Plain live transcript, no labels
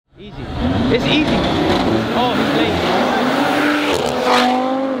Easy. It's easy. Oh, he's late.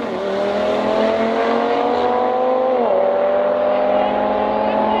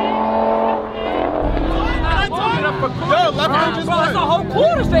 Yo, left hand just that's a whole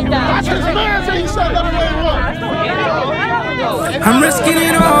quarter straight down. That's his man, so he shot left lane one. I'm risking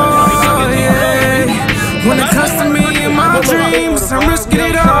it all, yeah. When it comes to me and my dreams, I'm risking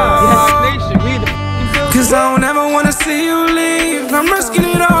it all. Cause I don't ever wanna see you leave. I'm risking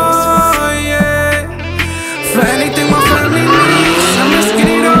it all, yeah. For anything my family needs, I'm risking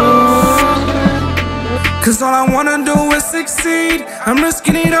it all. Cause all I wanna do is succeed. I'm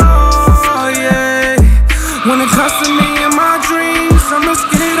risking it all, yeah. When it comes to me and my dreams, I'm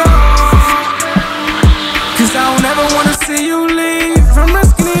risking it all. Cause I don't ever wanna see you leave. I'm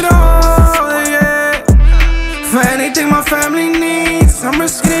risking it all, yeah. For anything my family needs, I'm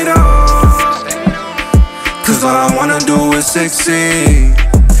risking it all. Cause all I wanna do is succeed.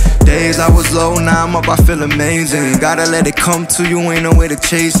 Days I was low, now I'm up, I feel amazing. Gotta let it come to you, ain't no way to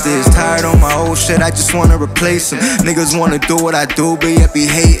chase this. Tired on my old shit, I just wanna replace them. Niggas wanna do what I do, but yet be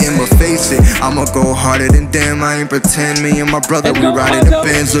hating. But face it, I'ma go harder than them, I ain't pretend. Me and my brother, we riding the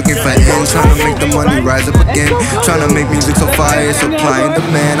Benz, looking for ends. Tryna make the money rise up again. Tryna make music so fire, supply and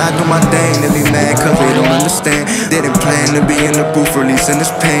demand. I do my thing, they be mad cause they don't understand. Didn't plan to be in the booth, releasing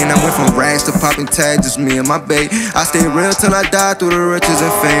this pain. I went from rags to popping tags, just me and my babe. I stay real till I die through the riches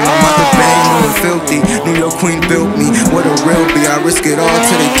and fame. I'm out the bang, moving filthy. New York queen built me. What a real be. I risk it all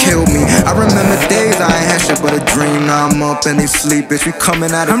till they kill me. I remember days I ain't had shit but a dream. Now I'm up and they sleep. Bitch, we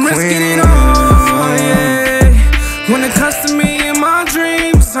coming out of Queen. I'm risking it all, yeah. When it comes to me and my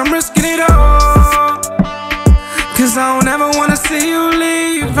dreams, I'm risking it all. Cause I don't ever wanna see you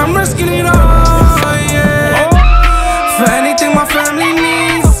leave. I'm risking it all, yeah. For anything my family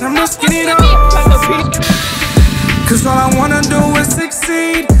needs, I'm risking it all. Cause all I wanna do is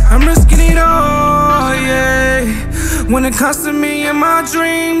succeed. I'm risking it all, yeah. When it comes to me and my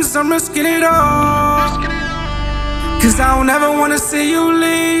dreams, I'm risking it all. Cause I don't ever wanna see you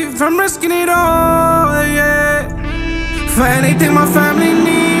leave. I'm risking it all, yeah. For anything my family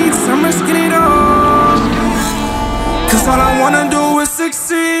needs, I'm risking it all. Cause all I wanna do is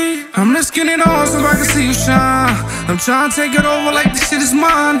succeed. I'm risking it all so I can see you shine. I'm trying to take it over like this shit is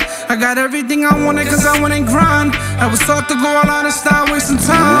mine. I got everything I wanted cause I went and grind. I was taught to go all out and stop wasting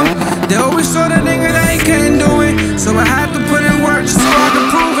time. They always saw the nigga that he couldn't do it, so I had to put in work just so I could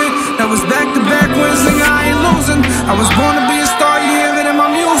prove it. That was back to back wins, nigga, I ain't losing. I was born to be a star, you hear it in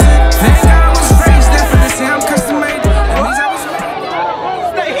my music. Thank God I was raised different, they say I'm custom made. That means I was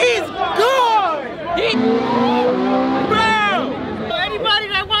He's good!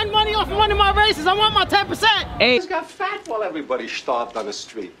 One of my races, I want my 10%. Hey. Just got fat while everybody starved on the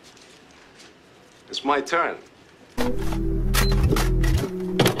street. It's my turn. If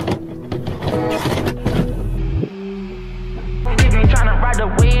you tryna ride the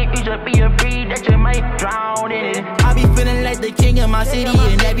wave, you should be afraid that you might drown in it. I be feeling like the king of my city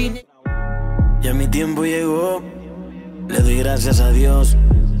and every. Ya mi tiempo llegó, le doy gracias a Dios.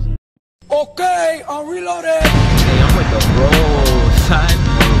 Okay, I'm reloaded. Hey, I'm with the bros, son.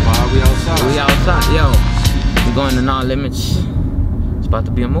 We outside. We outside, yo. We going to Non Limits. It's about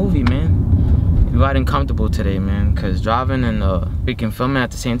to be a movie, man. We riding comfortable today, man. Cause driving and freaking filming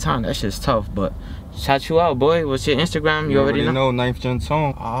at the same time, that shit's tough. But shout you out, boy. What's your Instagram? You already know. 9th Gen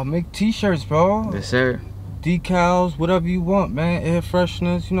Tone. I'll make t-shirts, bro. Yes, sir. Decals, whatever you want, man. Air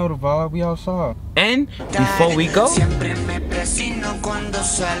fresheners, you know the vibe. We outside. And before we go, yo, my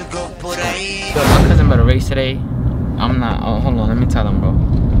cousin about to race today. I'm not. Oh, hold on. Let me tell him, bro.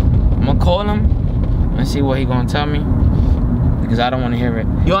 I'm gonna call him and see what he gonna tell me because I don't want to hear it.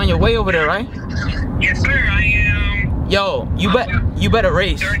 You on your way over there, right? Yes, sir. I am. Yo, you better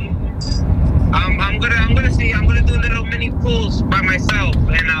race. I'm gonna see. I'm gonna do little mini pools by myself,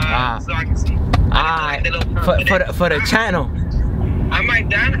 and so I can see. For the channel. I might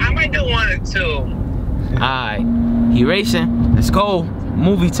do one or two. Alright, he racing. Let's go.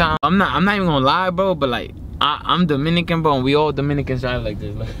 Movie time. I'm not even gonna lie, bro. But like, I'm Dominican, bro. And we all Dominicans drive like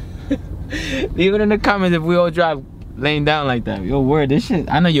this. Leave it in the comments if we all drive laying down like that. Yo, word, this shit.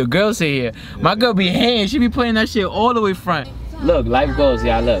 I know your girl say here. My girl be hand. She be putting that shit all the way front. Look, life goes,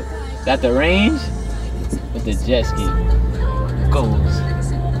 y'all. Look, got the range with the jet ski. Goes.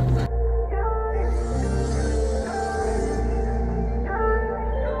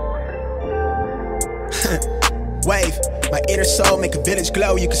 Wave, my inner soul make a village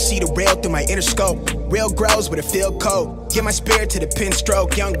glow. You can see the real through my inner scope. Real grows with a feel cold. Get my spirit to the pin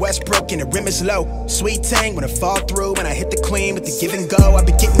stroke. Young Westbrook and the rim is low. Sweet tang when I fall through. When I hit the queen with the give and go. I've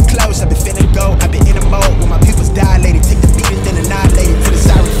been getting close, I've been finna go. I've been in a mode when my pupils dilated. Take the beat and then annihilate it to the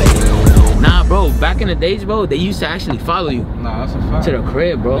siren fade. bro, back in the days, bro, they used to actually follow you. Nah, that's a fact. To the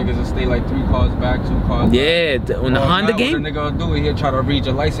crib, bro. Niggas will stay like 3 cars back, 2 cars yeah, back. On the Honda game? What a nigga will do is he'll try to read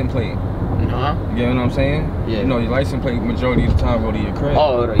your license plate. You know what I'm saying? Yeah. You know, your license plate majority of the time go to your crib.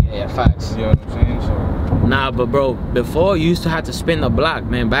 Oh, yeah, facts. You know what I'm saying? So. Nah, but bro, before you used to have to spin the block,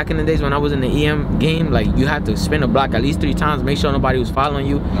 man. Back in the days when I was in the EM game, like you had to spin the block at least 3 times, make sure nobody was following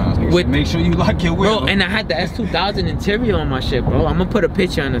you. Nah, make sure you lock your wheel. Bro, and I had the S2000 interior on my shit, bro. I'm gonna put a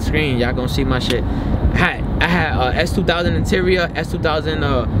picture on the screen. Y'all gonna see my shit. I had S2000 interior,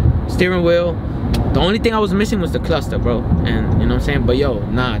 S2000 steering wheel. The only thing I was missing was the cluster, bro. And you know what I'm saying? But yo,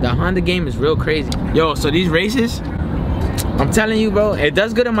 nah, the Honda game is real crazy. Yo, so these races, I'm telling you, bro, it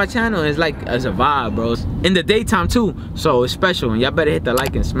does good on my channel. It's like as a vibe, bro. In the daytime too, so it's special. And y'all better hit the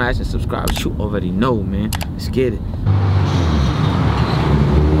like and smash and subscribe. You already know, man. Let's get it. Oh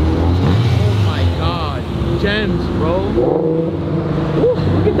my God, gems, bro. Ooh,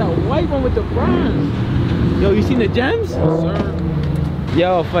 look at that white one with the bronze. Yo, you seen the gems? Yes, sir.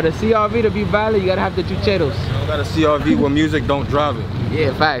 Yo, for the CRV to be valid, you gotta have the chucheros. You got a CRV with music, don't drive it.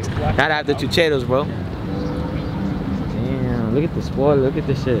 Yeah, facts. Gotta have the chucheros, bro. Damn, look at the spoiler, look at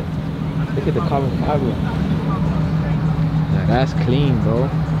this shit. Look at the carbon fiber. Nah, that's clean, bro.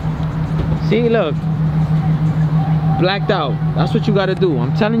 See, look. Blacked out. That's what you gotta do.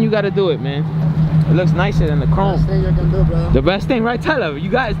 I'm telling you, gotta do it, man. It looks nicer than the chrome. Best thing you can do, bro. The best thing, right? Tell her. You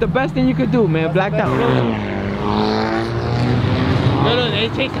guys, the best thing you could do, man. Blacked out. No, they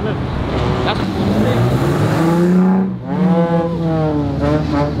chasing him. That's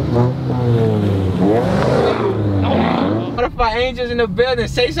Modified Angels in the building.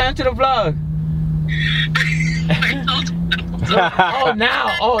 Say something to the vlog.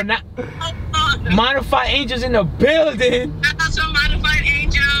 Oh, now. Modified Angels in the building. Modified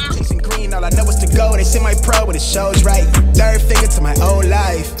Angels. Chasing green, all I know is to go. They see my pro, but it shows right. 3rd finger to my old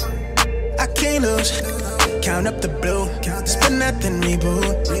life. I can't lose. Count up the blue, spend nothing,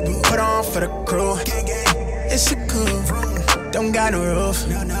 reboot. Put on for the crew. It's a cool, don't got no roof,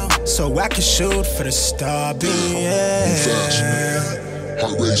 so I can shoot for the star beam.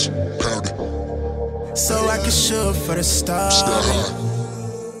 Heart race, pounding. So I can shoot for the star.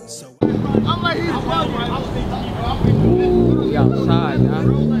 Ooh, we outside,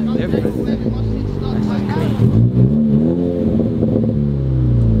 y'all. Different.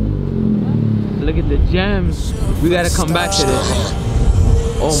 Look at the gems. We gotta come back to this.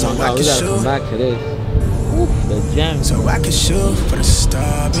 Oh my God, we gotta come back to this. Ooh, the gems. So I can shoot for the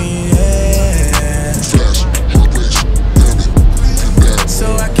star,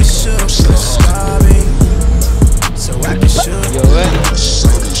 so I can shoot for the star, so I can shoot. Yo, ready?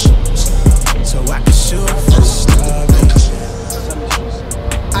 So I can shoot for the star.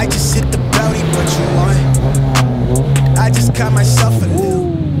 I just hit the Brody, what you want? I just got myself a little.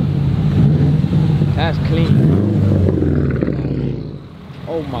 That's clean.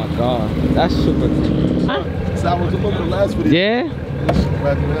 Oh my God, that's super clean. Huh? So I was remember the last video.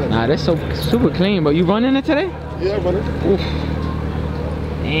 Yeah? Nah, that's so super clean, but you running it today? Yeah, running. Oof.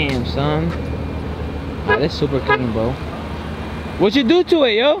 Damn, son. Nah, that's super clean, bro. What you do to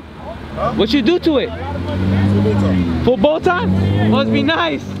it, yo? Huh? What you do to it? Football time. Football time? Must be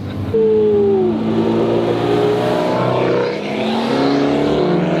nice.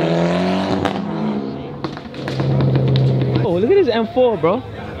 Oh, look at this M4, bro.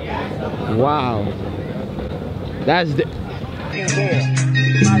 Wow. That's the...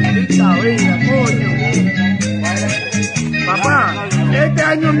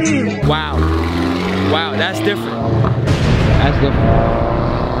 Wow. Wow, that's different. That's different.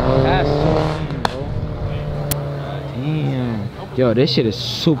 That's so clean, bro. Damn. Yo, this shit is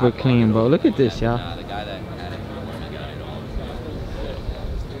super clean, bro. Look at this, y'all.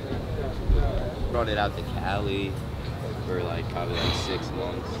 Brought it out to Cali for like probably like 6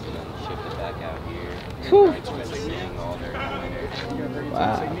 months and then shipped it back out here.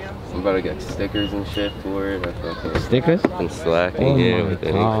 Wow. I'm about to get stickers and shit for it. Stickers? And slacking, oh yeah. My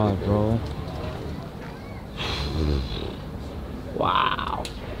God, bro. Wow.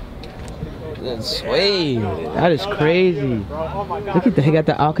 That's sweet. That is crazy. Look at that. He got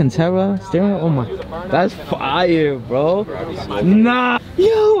the Alcantara steering wheel. Oh my. That's fire, bro. Nah.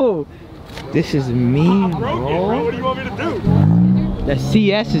 Yo. This is mean, bro. What do you want me to do? The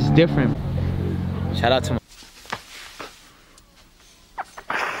CS is different. Shout out to my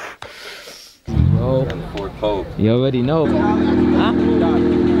bro. You already know. Huh?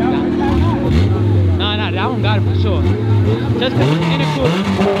 Nah, that one got it for sure. Just cause it's intercooled.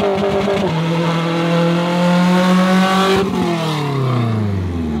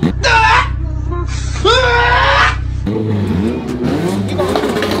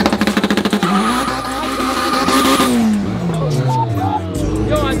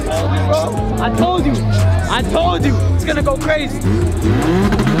 finna go crazy.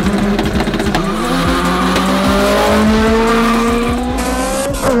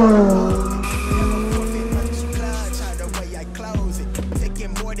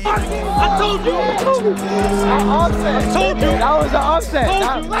 I told you. I told you. That was an offset. Told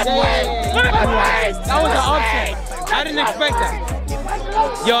you. That was an offset. I didn't expect that.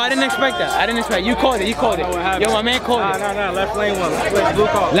 Yo, I didn't expect that. I didn't expect. You called it. You called it. Yo, my man called it. Nah. Left lane one. Blue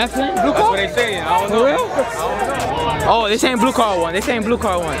car. Left lane? Blue car? That's what they saying. I don't know. For real? Oh, this ain't blue car one. This ain't blue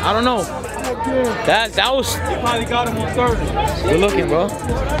car one. I don't know. That was. You probably got him on service. Good looking, bro.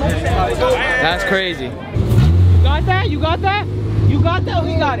 That's crazy. You got that? You got that? You got that?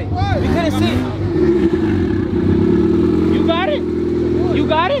 We got it. We couldn't see. You got it? You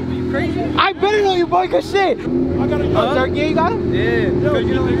got it? You crazy? I better know you, boy. Good shit. I got it. Third gear, you got him? Yeah.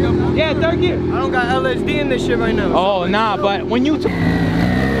 Yeah, third gear. I don't got LSD in this shit right now. Oh, nah, but when you.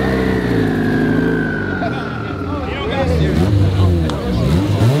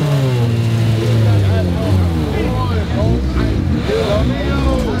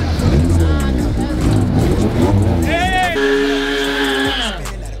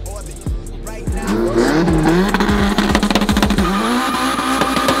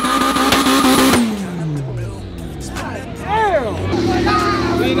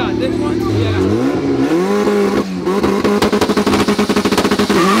 We got this one? Yeah.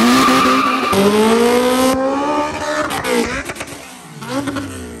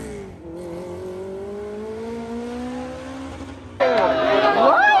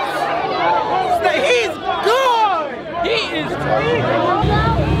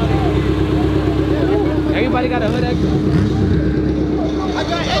 Everybody got a hood extra. I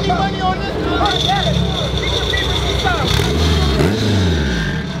got any money on this car?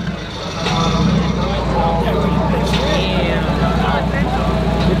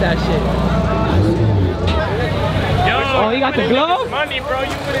 Get that shit. Yo, oh, he got the glove? Money, bro.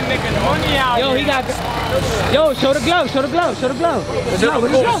 You putting niggas money out. Yo, he got the. Yo, show the glove. Show the glove. Show the glove.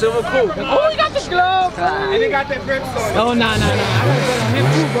 Silver cool. Oh, he got the glove. And they got that grips on. Oh, nah. I gotta bet on him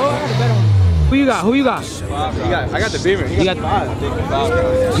too, bro. I gotta bet on him. Who you got? Who you got? I got the Beamer. You got the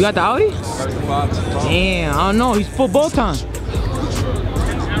You got the Audi? Damn, I don't know. He's full bolt on.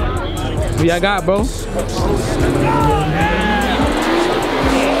 Who y'all got, bro?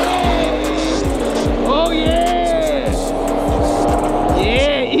 Oh yeah!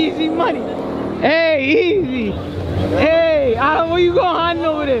 Yeah, easy money. Hey, easy. Hey, where you going hiding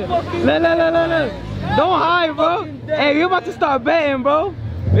over there? Look. Don't hide, bro. Hey, we about to start betting, bro.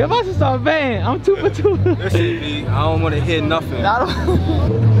 We're about to start betting. I'm 2 for 2. This shit be, I don't want to hit nothing.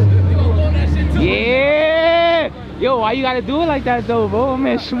 Yeah! Yo, why you gotta do it like that though, bro?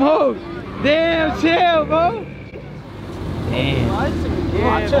 Man, smoke. Damn, chill, bro. Damn.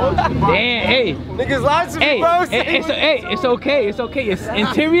 Damn, hey. Niggas lied to me, bro. It's okay. It's okay. It's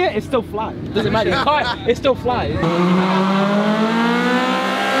interior, it's still fly. Doesn't matter. The car, it's still fly.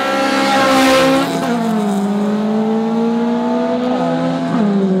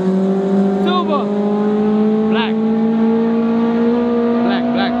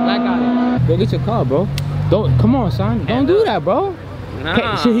 Go get your car, bro. Don't, come on, son. Don't do that, bro.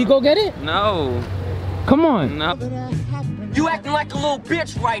 Nah. Should he go get it? No. Come on. No. You acting like a little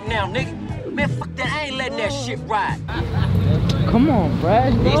bitch right now, nigga. Man, fuck that. I ain't letting that shit ride. Come on,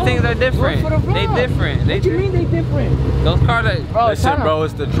 Brad. These things are different. They different. What you mean they different? Those cars are. Bro, listen, bro,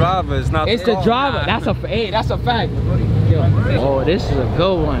 it's the driver. It's not. It's the driver. Nah. That's a fact. Yo. Oh, this is a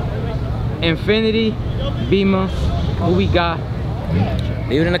good one. Infinity, Beamer. Who we got?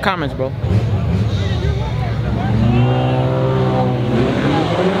 Leave it in the comments, bro.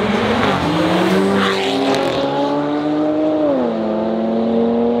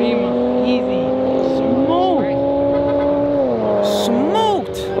 Beamer, easy.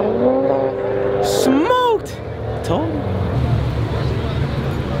 Smoked. Told you.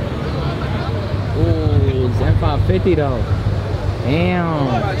 Ooh, Zen 550 though. Damn.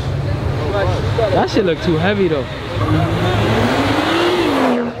 That shit look too heavy though.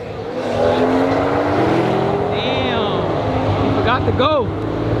 Got to go.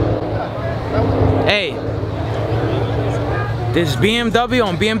 Hey, this BMW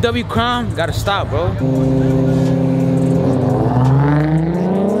on BMW Crown gotta stop, bro.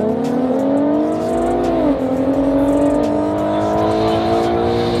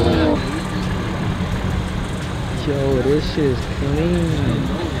 Yo, this shit is clean.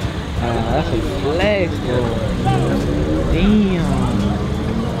 That's a flex, bro. Damn.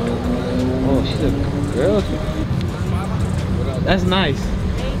 Oh, she's a girl. That's nice.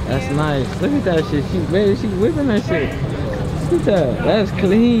 That's nice. Look at that shit. She's whipping that shit. Look at that. That's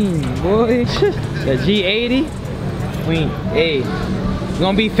clean, boy. The G80. Queen. Hey, you're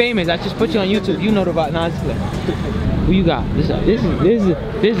gonna be famous. I just put you on YouTube. You know the vibe. Nah, it's like, who you got? This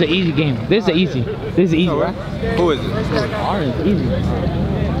is an easy game. This is easy, right? Who is it? Orange, easy.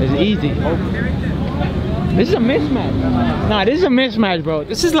 It's easy. This is a mismatch. Nah, this is a mismatch, bro.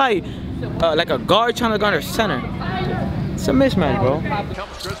 This is like a guard trying to guard her center. It's a mismatch, bro.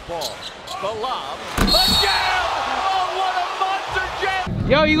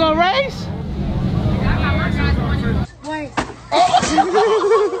 Yo, you gonna race?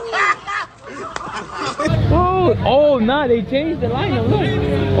 Oh, nah, they changed the lineup. Look.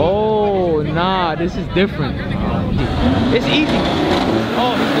 Oh, nah, this is different. It's easy.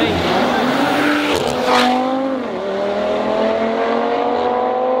 Oh, he's late.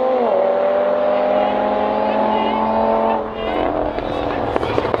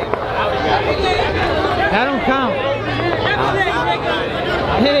 That don't count.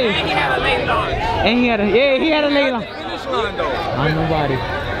 Hey. And he had a lane line. I'm nobody.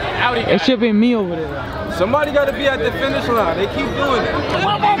 It should be me over there. Somebody got to be at the finish line. They keep doing it.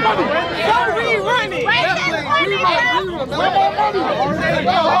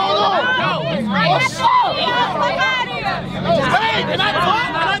 Hey, can I talk?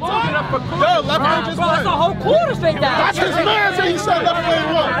 Yo, left lane just won. That's a whole quarter straight down. That's his man said he said left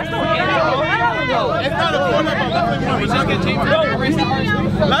lane won. It's not a quarter, but left lane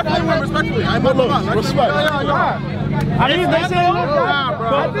won. Left lane won respectfully. I'm not respect. I mean, they say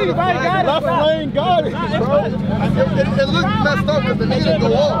left lane got it, bro. It looked messed up because the nigga didn't go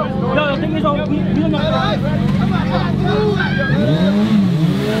off. No, the thing is,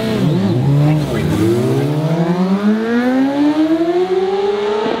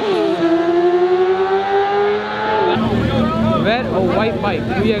 Red or white bike?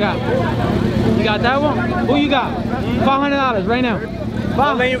 Who you got? You got that one? Who you got? $500 right now.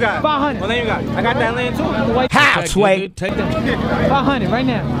 What lane you got? 500. What lane you got? I got that lane too. Halfway. Take that. 500 right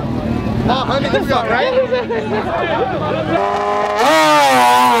now. 500 is up, right?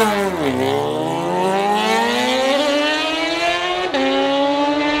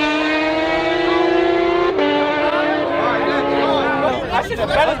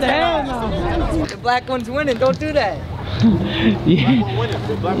 What the hell? the black one's winning. Don't do that.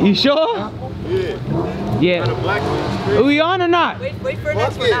 Yeah. You sure? Yeah. Are we on or not? Wait for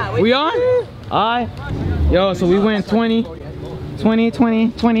next one. We on? Alright. Yo, so we went 20. 20. Go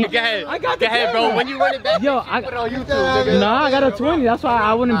ahead. I got Go ahead, bro. When you run it back, yo, put it on YouTube, nigga. Nah, I got a 20. That's why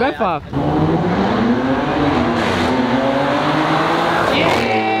I wouldn't bet 5.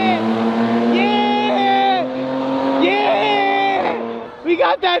 Yeah! We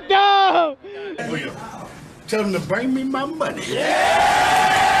got that dub! Tell them to bring me my money.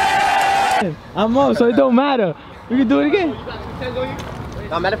 I'm up, so it don't matter. We can do it again.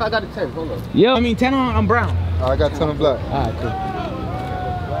 No, matter if I got a 10. Hold on. Yo, I mean 10 on brown. I got 10 on black. Alright, cool.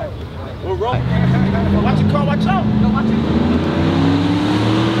 We're rolling. Watch your car, watch out.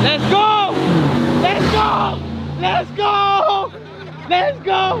 Let's go! Let's go! Let's go! Let's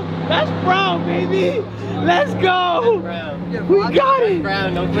go! That's brown, baby! Let's go! We got it!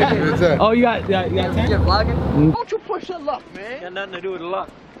 Brown, no quicker. Oh, you got 10? You're vlogging? Don't you push your luck, man. Got nothing to do with the luck.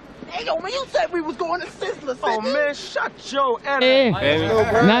 Hey, yo, man, you said we was going to Sizzler. Oh, man, shut your ass. Hey.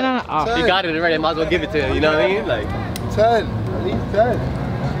 No. You got it already. Might as well give it to you. You know what I mean? Like 10. At least 10.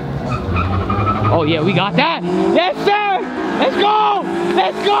 Oh, yeah, we got that! Yes, sir! Let's go!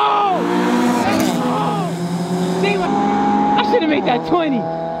 Let's go! I should have made that 20.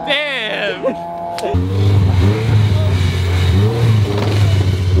 damn.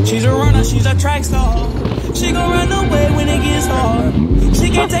 She's a runner, she's a track star. She gon' run away when it gets hard. She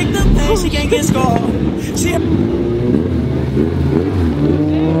can't take the pain, she can't get scarred. She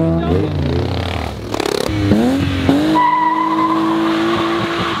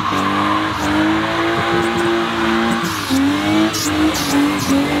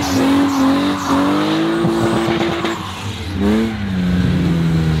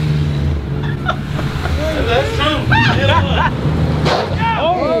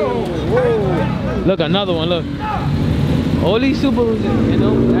Look, another one, look. All these Subarus, you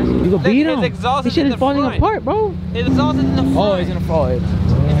know, you can beat them. This shit is falling apart, bro. It's exhausted in the front. Oh, it's in the front.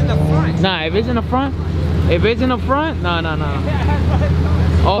 It's in the front. Nah, if it's in the front, nah.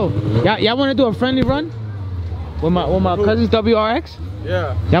 Oh, y'all want to do a friendly run with my cousin's WRX?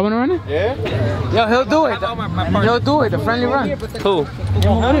 Yeah. Y'all want to run it? Yeah. Yo, he'll do it. He'll do it. The friendly run. Cool.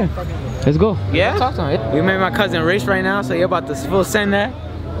 Let's go. Yeah. Talk to him. We made my cousin race right now, so you're about to full send that.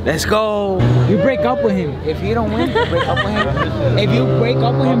 Let's go. You break up with him. If he don't win, you break up with him. If you break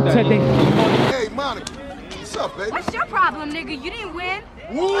up with him today. Hey, Monica. What's up, baby? What's your problem, nigga? You didn't win.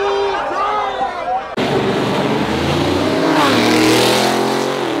 Woo!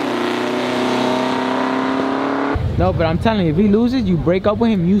 No, but I'm telling you, if he loses, you break up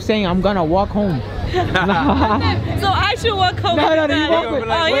with him. You saying I'm gonna walk home. So I should walk home. No, you walk with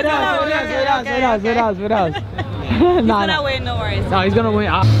us. With us. He's gonna win, no worries. No, he's gonna win.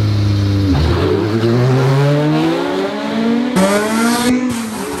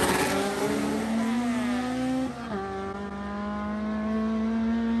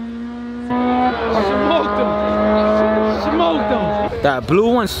 Smoked him. That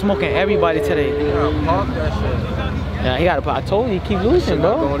blue one's smoking everybody today. Yeah, he gotta pop. I told you, he keep losing,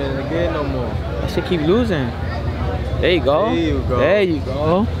 bro. Not going in again no more. That shit keep losing. There you go. There you go. There you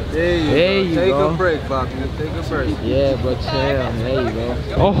go. There you go. Take a break, Bobby. Take a break. Yeah, bro, chill. There you go.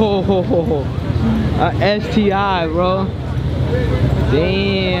 Oh, STI, bro.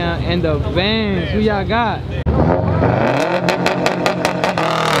 Damn, and the Benz. Who y'all got?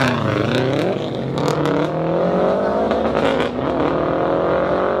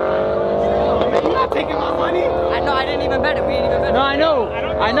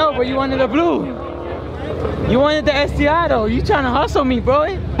 I know, but you wanted the blue. You wanted the STI though. You trying to hustle me, bro?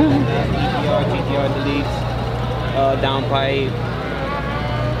 GTR deletes, downpipe.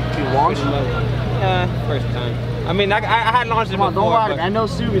 You launched? Yeah, first time. I mean, I had launched it before. Don't lie. I know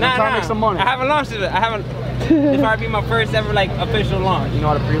CIVIC. I'm trying to make some money. I haven't launched it. I haven't. This probably be my first ever like official launch. You know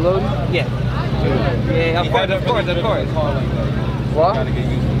how to preload? Yeah. Yeah, of course. What?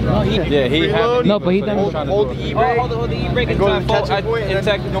 No, he had. No, but he done. Hold the e-brake. Hold the e-brake and go to the catch point, and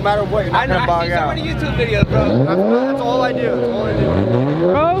no matter what, you're not gonna bug out. I see so many YouTube videos, bro. That's all I do. That's all I do.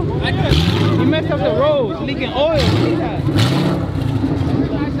 Bro, you messed up the roads, leaking oil.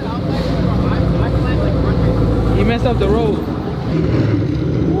 You messed up the road.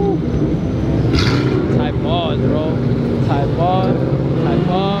 Type bars, bro. Type bar.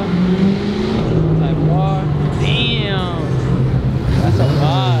 Damn. That's a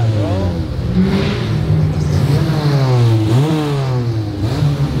vibe, bro.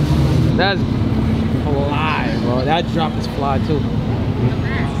 That's fly, bro. That drop is fly too.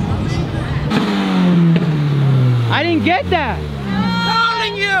 I didn't get that.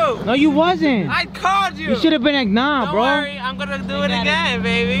 Calling you. No, you wasn't. I called you. You should have been like, nah, Don't bro. Don't worry, I'm gonna do it again,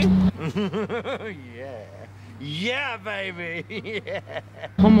 baby. Yeah, baby. Yeah.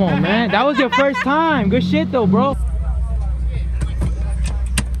 Come on, man. That was your first time. Good shit though, bro.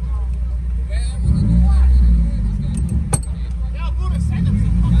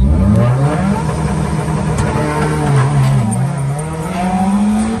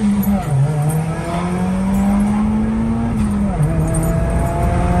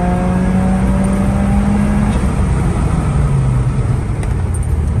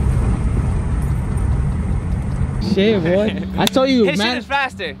 Shit, boy. I told you, his man. His shit is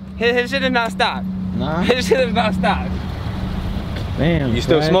faster. His shit is not stopped. Nah. His shit is not stopped. Damn. You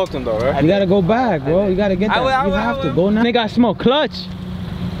still smoked him though, right? You gotta go back, bro. You gotta get that. You have to go now. Nigga, I smell clutch.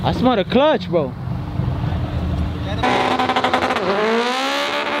 I smell the clutch, bro.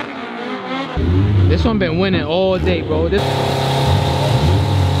 This one been winning all day, bro. This.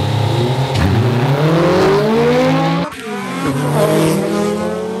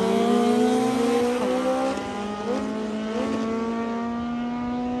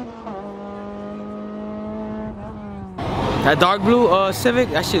 That dark blue Civic,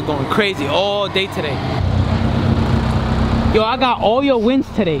 that shit's going crazy all day today. Yo, I got all your wins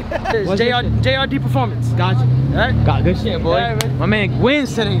today. JRD Performance. Gotcha. Right? Got good shit, boy. Yeah, my man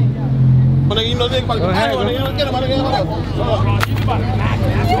wins today. Go ahead, bro. You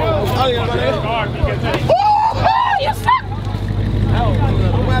suck!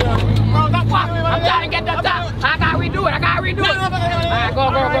 I'm trying to get that top. I gotta redo it. Alright, go.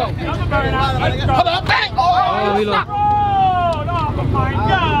 Hold on, bang! Oh, you suck!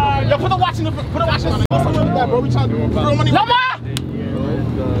 Yo, put the watch in the bro. We trying to throw money. No more!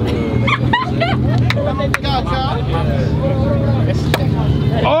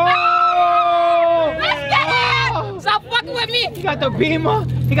 Oh! Let's get him! Stop fucking with me! He got the Beamer.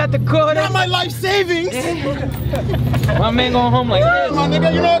 He got the quarter. Not my life savings. My man going home like this. My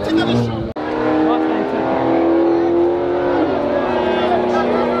nigga, you know what? Take that shit.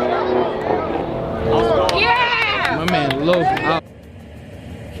 Yeah! My man low out.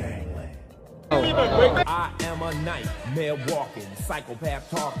 I am a nightmare walking,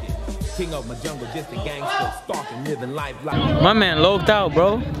 psychopath talking, king of my jungle, just a gangster, stalking, living life like. My man logged out,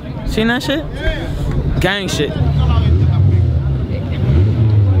 bro. Seen that shit? Gang shit.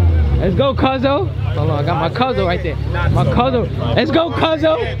 Let's go, Cuzzo. Hold on, I got my Cuzzo right there. My Cuzzo. Let's go,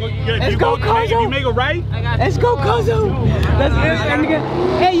 Cuzzo. Let's go, Cuzzo. You make it right? Let's go, Cuzzo. Let's get it, nigga.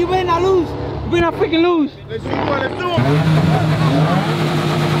 Hey, you better not lose. You better not freaking lose. Let's do it.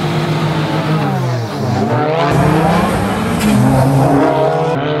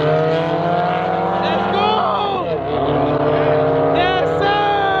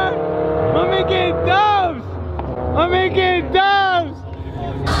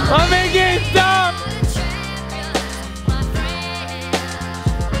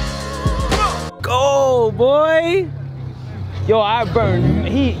 Go, boy. Yo, I burned.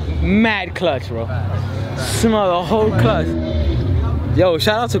 He mad clutch, bro. Smell the whole clutch. Yo,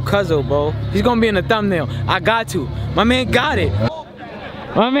 shout out to Cuzzo, bro. He's gonna be in the thumbnail. I got to. My man got it.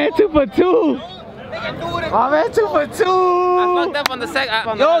 My man 2 for 2. My man 2 for 2. I fucked up on the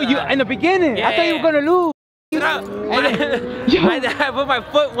second. Yo, you in the beginning. Yeah, I thought you were gonna lose. I put my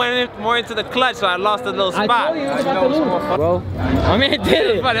foot more into the clutch, so I lost a little spot. I told you it was about to lose, bro. My man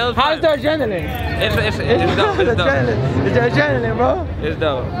did it. How's the adrenaline? It's dope. It's dope. It's the adrenaline, bro. It's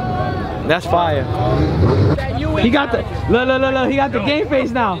dope. That's fire. He got the look. He got the game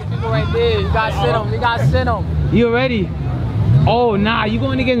face now. Right there. You gotta sit him. You gotta sit him. You ready? Oh nah, you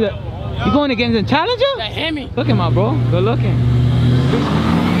going against the challenger? That hit me. Look at my bro. Good looking.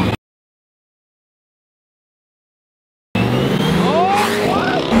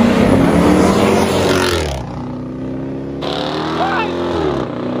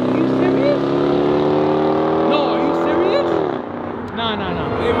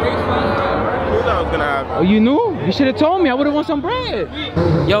 Oh, you knew? You should have told me. I would have won some bread.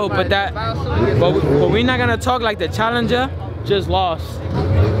 Yo, but we're not gonna talk like the challenger just lost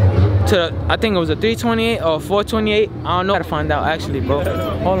to, I think it was a 328 or 428. I don't know. I gotta find out actually, bro.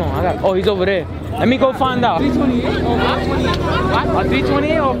 Hold on, oh, he's over there. Let me go find out. 328 or 428? What? A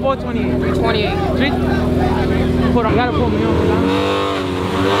 328 or 428? 328. Hold on, gotta put me on.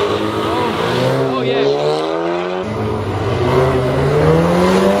 Oh yeah.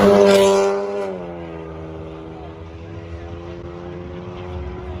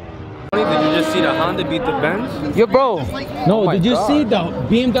 See the Honda beat the Benz? Yo, bro. No, oh did you God. see the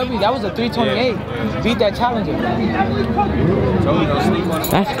BMW? That was a 328. Yeah. Beat that challenger.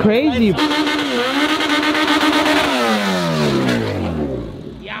 That's crazy.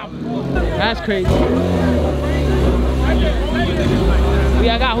 That's crazy. Who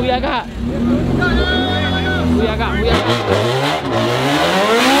y'all got? Who y'all got? Who y'all got? Who y'all got?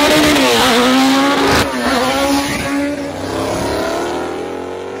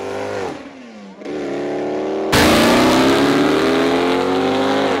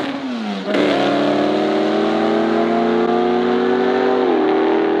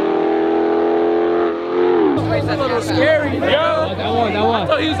 Scary, yo. That one.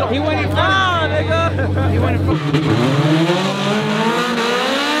 He went in front, nigga. He went in front.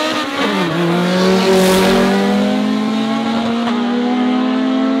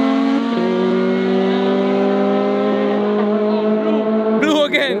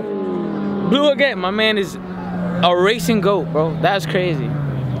 Blue again. My man is a racing goat, bro. That's crazy.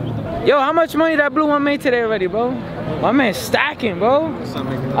 Yo, how much money that blue one made today already, bro? My man's stacking, bro.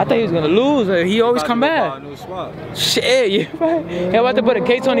 I thought he was gonna lose. He always come back. Shit, yeah, right. He about to put a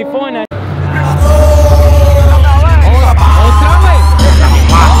K20 in that.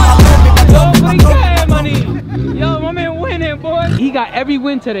 Yo, my man winning, boy. He got every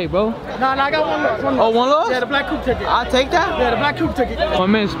win today, bro. Nah, I got one loss. Oh, one loss? Yeah, the black coupe ticket. I'll take that? Yeah, the black coupe ticket. My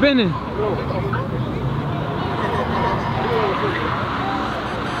man spinning.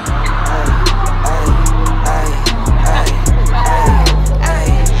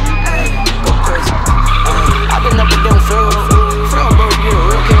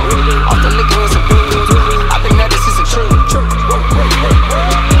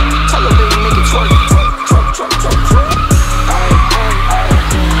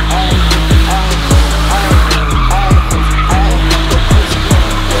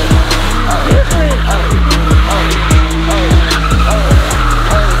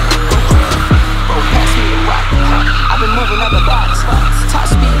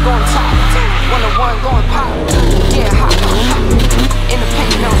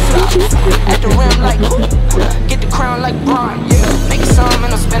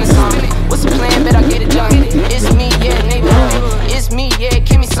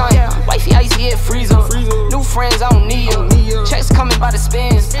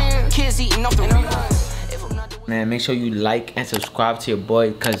 Man, make sure you like and subscribe to your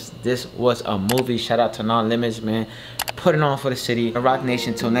boy, because this was a movie. Shout out to Non Limits, man. Put it on for the city. Rock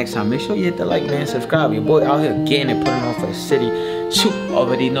Nation, till next time. Make sure you hit the like, man, subscribe. Your boy out here getting it, putting on for the city. Shoot,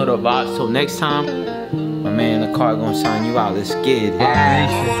 already know the vibes. Till next time, my man in the car gonna sign you out. Let's get it.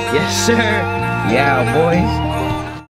 Yes, sir. Yeah, boys.